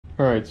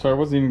Alright, so I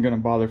wasn't even going to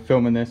bother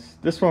filming this.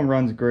 This one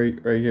runs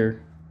great right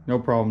here. No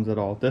problems at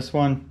all. This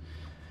one,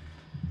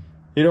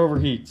 it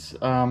overheats.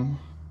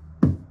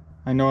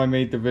 I know I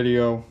made the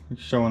video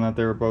showing that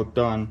they were both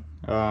done,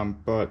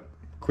 but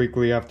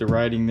quickly after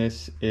riding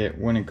this, it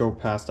wouldn't go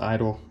past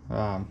idle.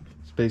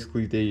 It's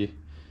basically the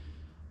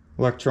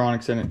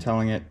electronics in it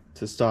telling it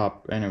to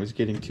stop, and it was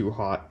getting too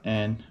hot,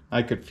 and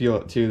I could feel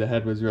it too. The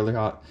head was really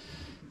hot.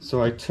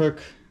 So I took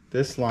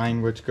this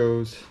line, which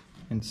goes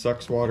and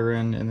sucks water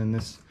in, and then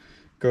this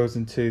goes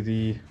into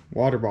the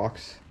water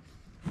box,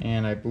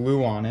 and I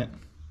blew on it,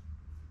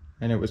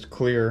 and it was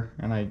clear,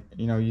 and I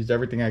used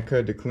everything I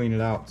could to clean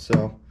it out.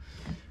 So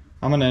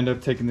I'm gonna end up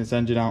taking this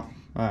engine out,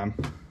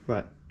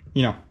 but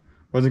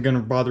wasn't gonna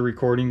bother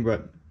recording,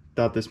 but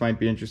thought this might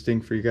be interesting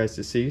for you guys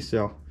to see.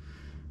 So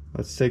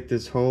let's take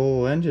this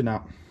whole engine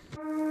out.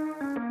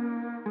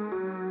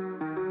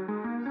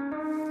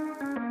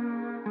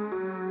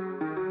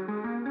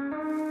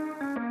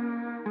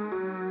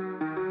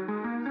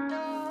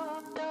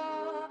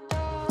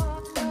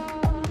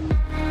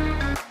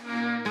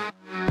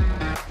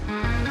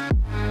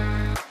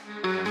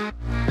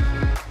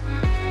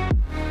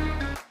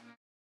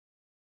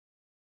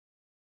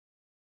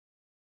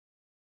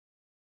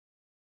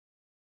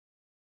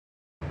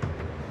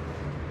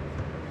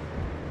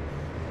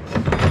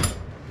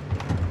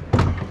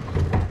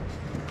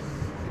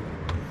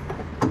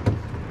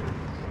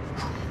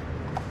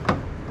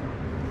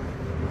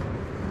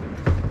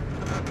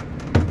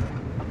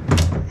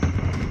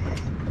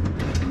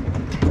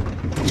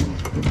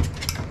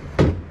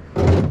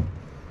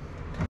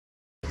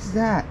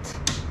 That?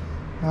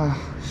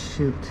 Oh,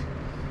 shoot.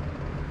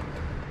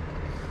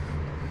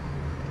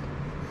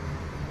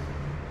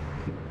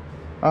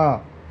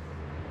 Oh,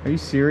 are you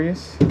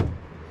serious?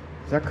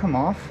 Does that come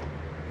off?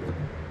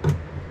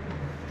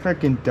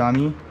 Freaking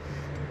dummy.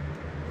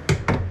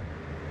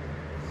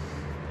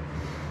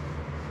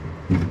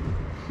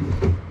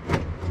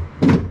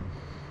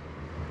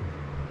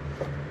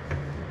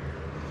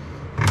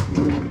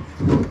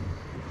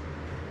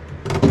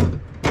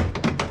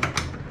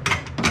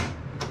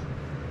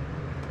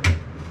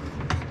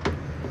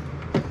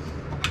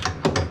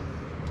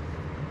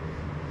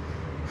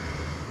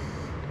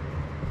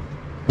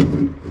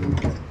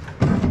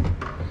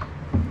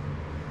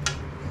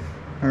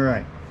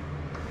 Alright,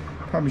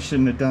 probably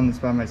shouldn't have done this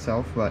by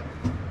myself, but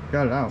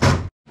got it out.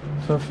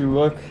 So if you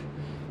look,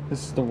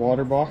 this is the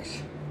water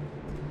box.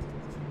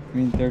 I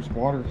mean, there's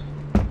water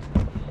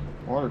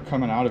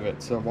coming out of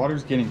it, so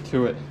water's getting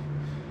to it.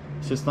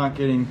 It's just not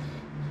getting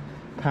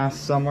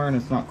past somewhere, and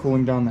it's not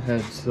cooling down the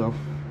head. So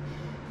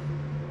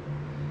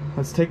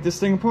let's take this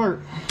thing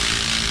apart.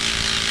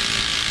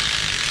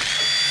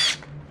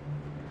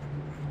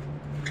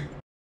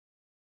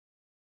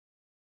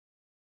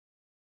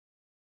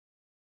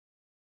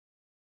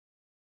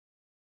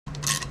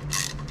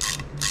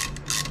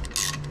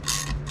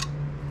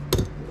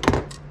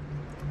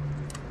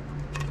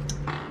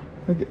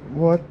 Look at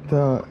what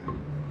the...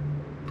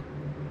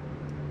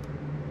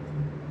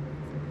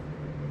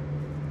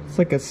 It's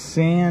like a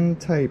sand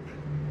type.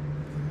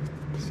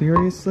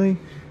 Seriously?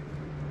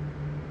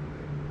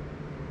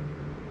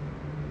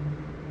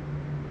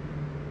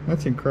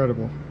 That's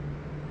incredible.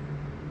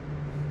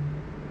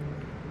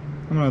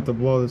 I'm gonna have to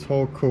blow this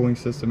whole cooling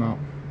system out.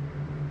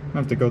 I'm gonna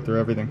have to go through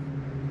everything.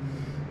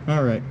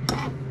 Alright.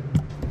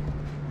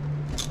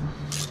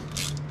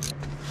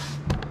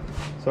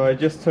 So I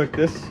just took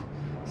this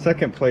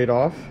second plate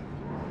off,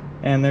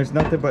 and there's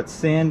nothing but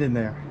sand in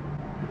there.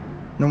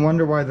 No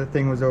wonder why the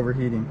thing was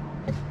overheating.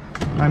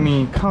 I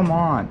mean, come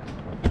on.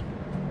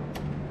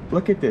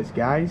 Look at this,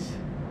 guys.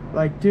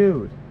 Like,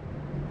 dude,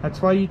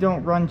 that's why you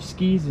don't run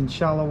skis in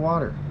shallow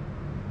water.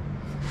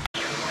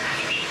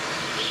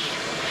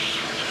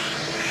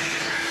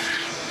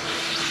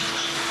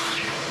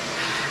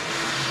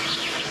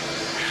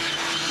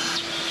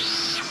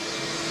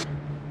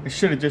 I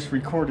should have just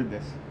recorded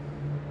this.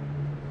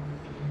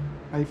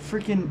 I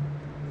freaking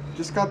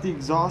just got the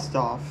exhaust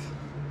off,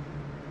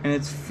 and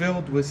it's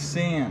filled with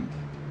sand.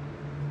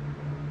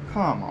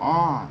 Come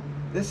on.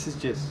 This is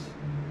just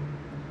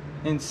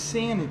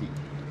insanity.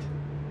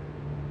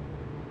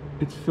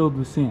 It's filled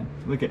with sand.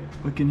 Look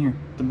in here.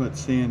 Nothing but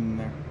sand in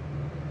there.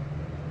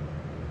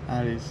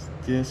 That is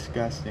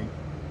disgusting.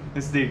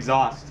 This is the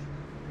exhaust.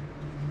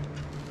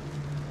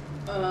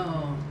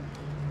 Oh.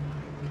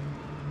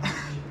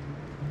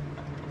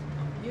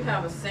 You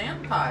have a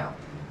sand pile.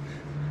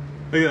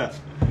 Look at that.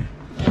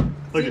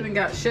 It's even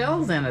got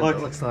shells in it, look,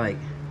 it looks like.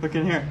 Look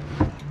in here.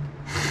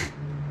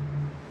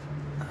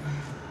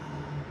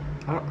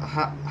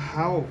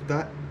 How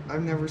that?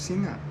 I've never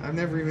seen that. I've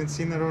never even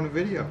seen that on a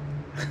video.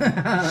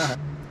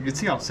 You can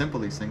see how simple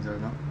these things are,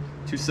 though.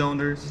 2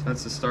 cylinders,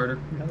 that's the starter.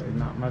 Yeah, there's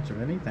not much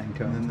of anything to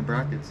them. And then the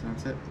brackets, and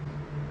that's it.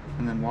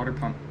 And then water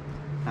pump.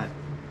 That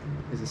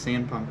is a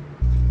sand pump.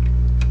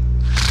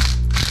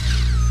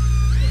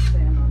 Put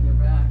sand on your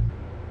back.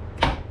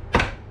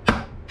 There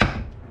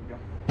you go.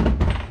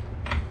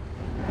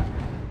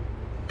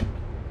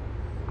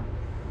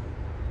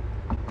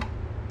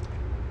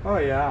 Oh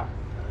yeah.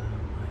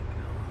 Oh my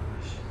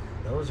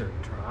Those are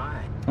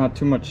dry. Not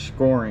too much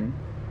scoring.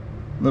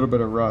 A little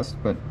bit of rust,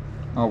 but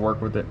I'll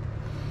work with it.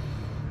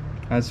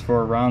 As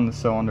for around the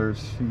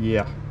cylinders,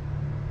 yeah,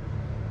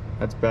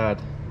 that's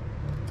bad.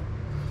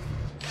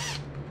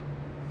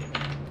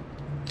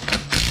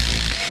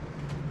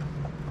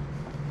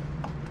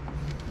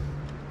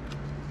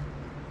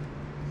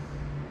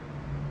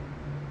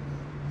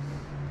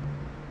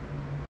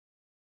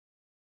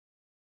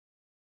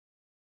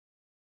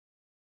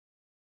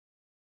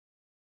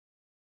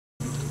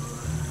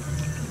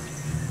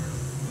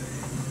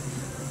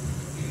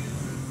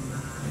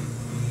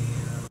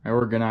 I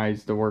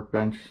organized the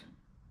workbench.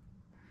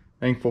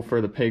 Thankful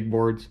for the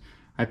pegboards.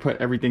 I put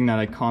everything that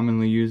I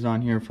commonly use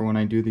on here for when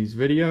I do these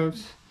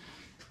videos.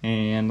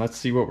 And let's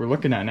see what we're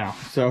looking at now.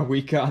 So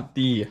we got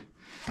the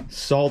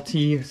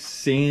salty,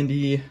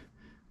 sandy,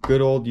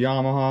 good old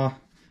Yamaha.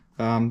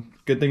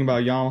 Good thing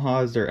about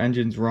Yamaha is their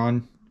engines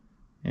run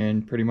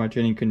in pretty much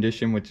any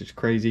condition, which is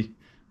crazy.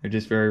 They're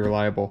just very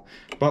reliable.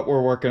 But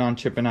we're working on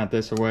chipping that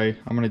this away.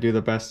 I'm gonna do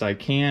the best I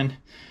can.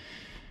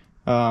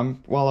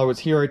 While I was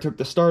here, I took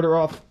the starter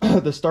off.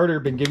 The starter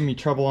had been giving me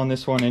trouble on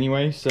this one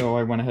anyway, so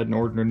I went ahead and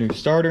ordered a new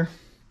starter.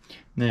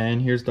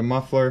 Then here's the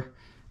muffler.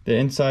 The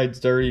inside's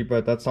dirty,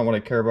 but that's not what I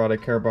care about. I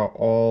care about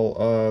all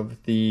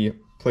of the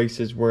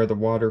places where the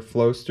water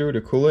flows through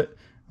to cool it.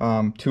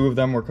 2 of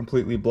them were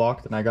completely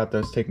blocked, and I got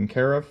those taken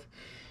care of.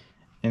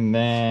 And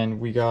then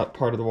we got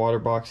part of the water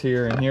box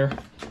here and here.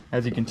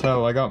 As you can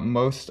tell, I got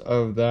most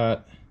of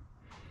that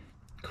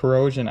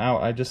corrosion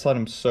out. I just let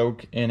them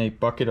soak in a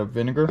bucket of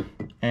vinegar,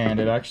 and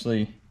it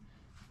actually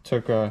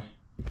took about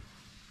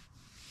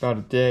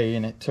a day,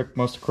 and it took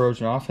most of the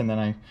corrosion off. And then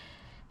I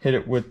hit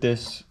it with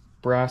this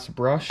brass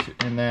brush,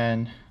 and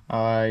then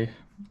I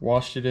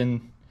washed it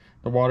in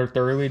the water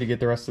thoroughly to get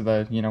the rest of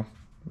the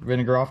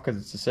vinegar off,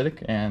 because it's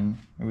acidic, and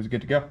it was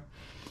good to go.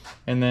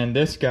 And then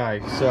this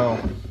guy, so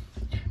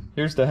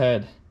here's the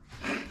head.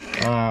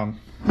 I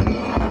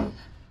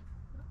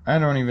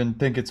don't even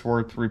think it's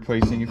worth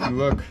replacing. If you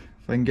look,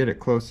 if I can get it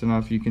close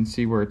enough, you can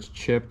see where it's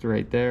chipped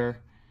right there.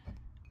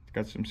 It's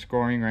got some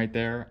scoring right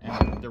there,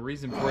 and the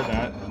reason for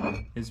that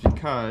is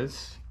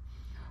because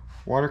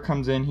water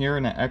comes in here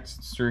and it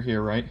exits through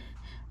here, right?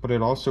 But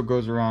it also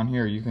goes around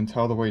here. You can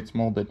tell the way it's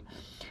molded.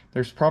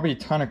 There's probably a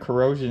ton of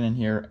corrosion in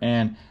here,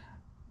 and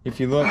if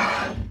you look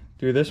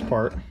through this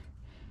part,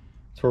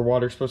 it's where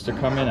water's supposed to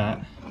come in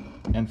at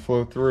and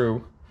flow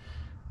through.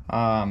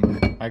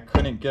 I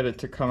couldn't get it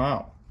to come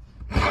out,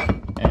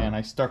 and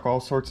I stuck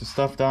all sorts of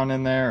stuff down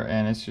in there,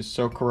 and it's just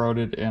so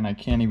corroded, and I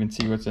can't even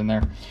see what's in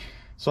there.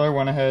 So I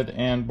went ahead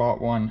and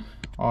bought one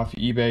off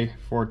eBay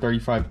for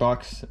 35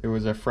 bucks. It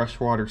was a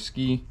freshwater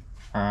ski.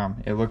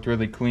 It looked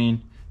really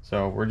clean,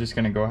 so we're just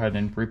gonna go ahead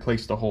and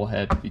replace the whole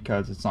head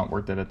because it's not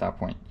worth it at that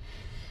point.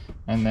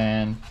 And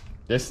then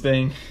this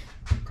thing,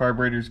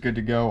 carburetor's good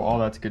to go, all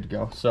that's good to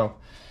go. So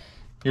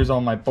here's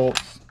all my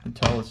bolts. You can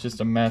tell it's just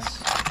a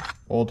mess.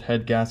 Old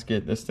head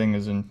gasket. This thing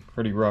is in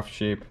pretty rough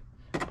shape,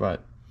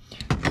 but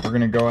we're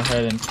gonna go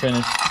ahead and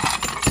finish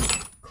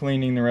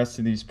cleaning the rest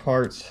of these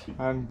parts.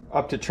 I'm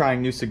up to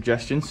trying new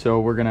suggestions, so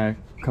we're gonna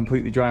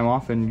completely dry them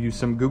off and use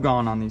some Goo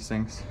Gone on these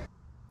things.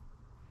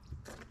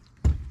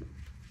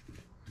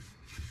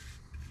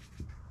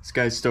 This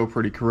guy's still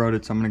pretty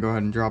corroded, so I'm gonna go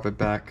ahead and drop it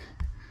back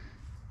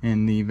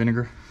in the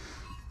vinegar.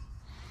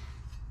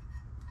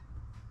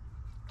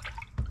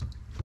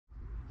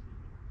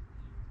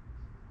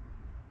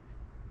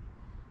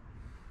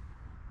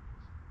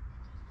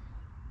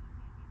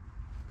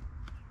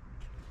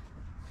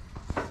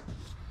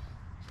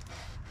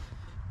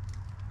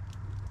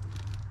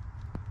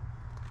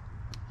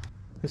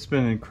 It's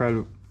been an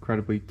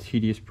incredibly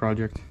tedious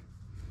project.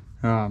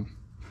 I'm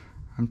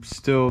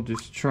still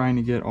just trying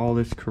to get all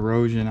this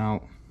corrosion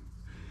out.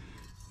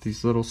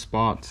 These little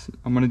spots.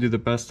 I'm gonna do the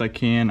best I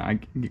can.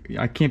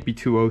 I can't be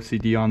too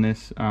OCD on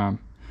this.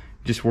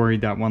 Just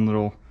worried that one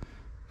little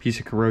piece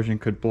of corrosion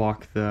could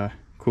block the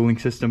cooling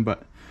system.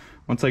 But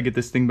once I get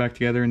this thing back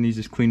together and these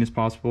as clean as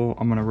possible,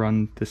 I'm gonna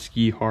run the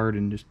ski hard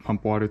and just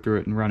pump water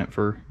through it and run it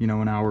for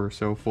an hour or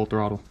so, full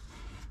throttle.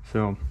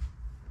 So,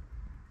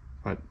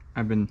 but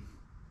I've been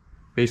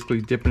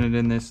basically dipping it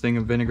in this thing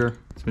of vinegar.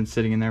 It's been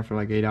sitting in there for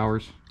like 8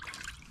 hours.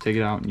 Take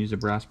it out and use a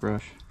brass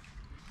brush.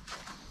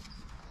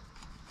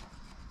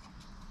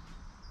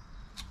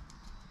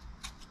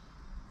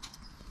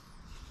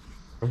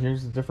 So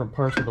here's the different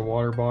parts of the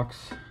water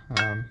box.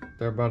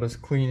 They're about as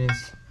clean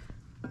as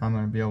I'm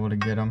going to be able to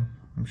get them.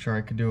 I'm sure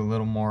I could do a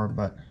little more,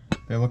 but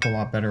they look a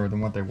lot better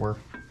than what they were.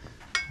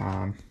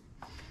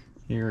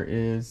 Here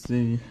is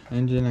the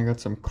engine. I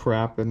got some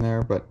crap in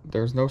there, but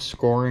there's no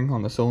scoring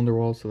on the cylinder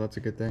wall, so that's a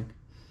good thing.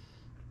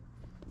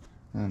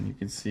 And you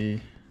can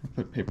see I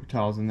put paper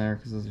towels in there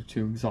because those are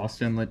 2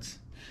 exhaust inlets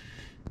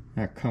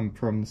that come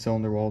from the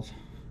cylinder walls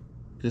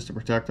just to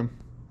protect them.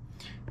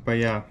 But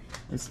yeah,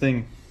 this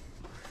thing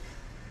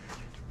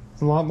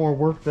is a lot more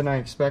work than I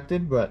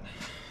expected, but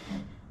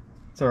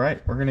it's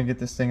alright. We're gonna get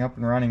this thing up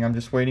and running. I'm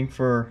just waiting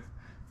for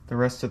the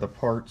rest of the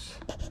parts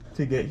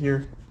to get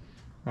here.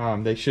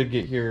 They should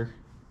get here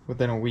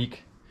within a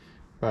week,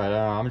 But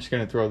I'm just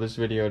going to throw this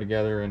video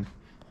together and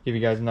give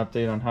you guys an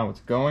update on how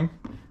it's going.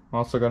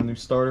 Also got a new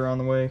starter on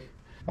the way.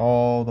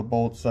 All the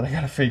bolts that I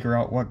got to figure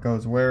out what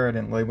goes where. I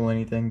didn't label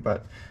anything,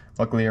 but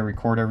luckily I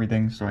record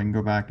everything so I can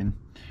go back and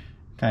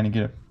kind of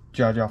get a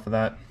judge off of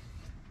that.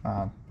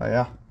 But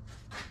yeah,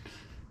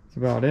 that's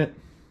about it.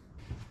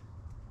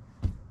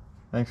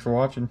 Thanks for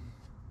watching.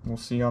 We'll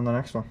see you on the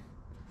next one.